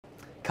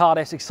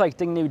Cardiff's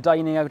exciting new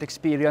dining out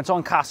experience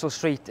on Castle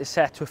Street is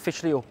set to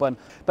officially open,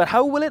 but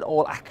how will it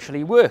all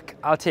actually work?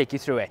 I'll take you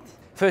through it.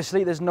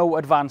 Firstly, there's no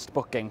advanced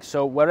booking,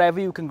 so wherever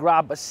you can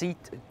grab a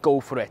seat, go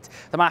for it.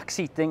 The max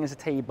seating is a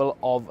table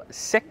of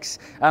 6,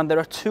 and there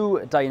are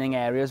 2 dining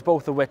areas,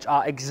 both of which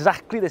are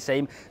exactly the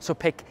same, so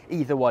pick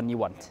either one you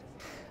want.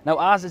 Now,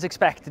 as is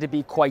expected to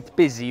be quite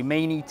busy, you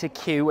may need to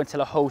queue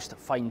until a host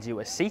finds you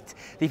a seat.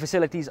 The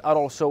facilities are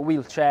also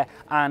wheelchair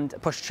and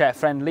pushchair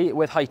friendly,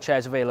 with high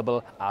chairs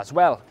available as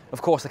well.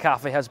 Of course, the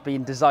cafe has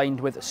been designed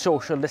with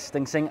social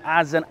distancing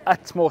as an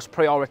utmost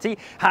priority.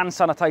 Hand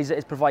sanitizer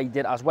is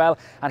provided as well,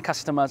 and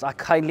customers are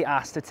kindly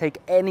asked to take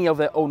any of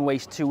their own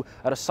waste to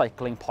a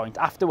recycling point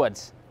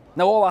afterwards.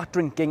 Now, all that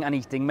drinking and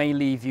eating may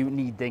leave you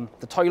needing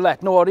the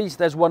toilet. No worries,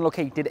 there's one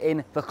located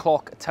in the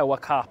Clock Tower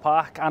car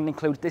park and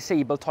includes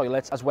disabled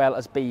toilets as well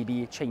as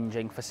baby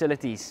changing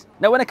facilities.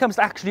 Now, when it comes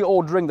to actually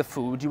ordering the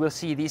food, you will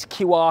see these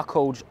QR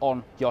codes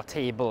on your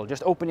table.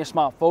 Just open your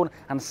smartphone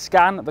and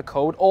scan the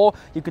code, or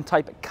you can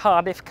type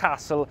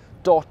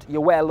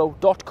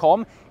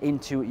cardiffcastle.urwello.com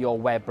into your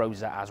web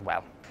browser as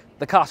well.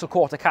 The Castle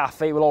Quarter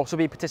Cafe will also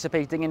be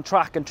participating in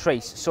Track and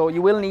Trace, so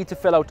you will need to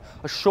fill out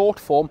a short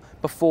form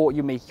before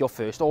you make your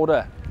first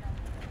order.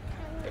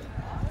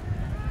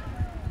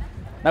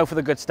 Now for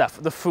the good stuff,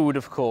 the food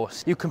of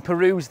course. You can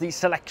peruse the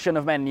selection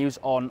of menus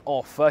on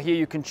offer. Here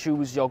you can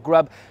choose your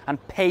grub and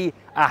pay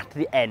at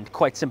the end,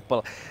 quite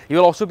simple.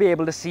 You'll also be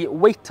able to see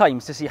wait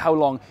times to see how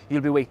long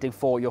you'll be waiting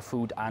for your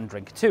food and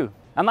drink too.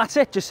 And that's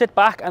it, just sit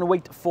back and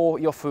wait for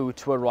your food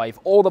to arrive.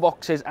 All the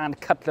boxes and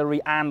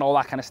cutlery and all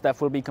that kind of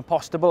stuff will be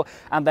compostable,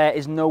 and there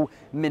is no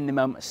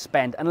minimum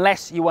spend.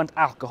 Unless you want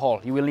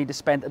alcohol, you will need to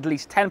spend at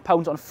least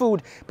 £10 on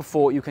food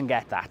before you can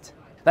get that.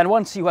 Then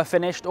once you have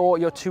finished or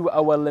your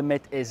 2-hour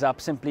limit is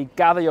up, simply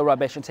gather your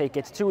rubbish and take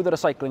it to the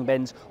recycling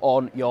bins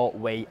on your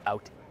way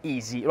out.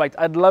 Easy. Right,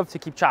 I'd love to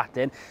keep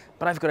chatting,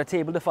 but I've got a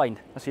table to find.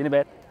 I'll see you in a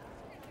bit.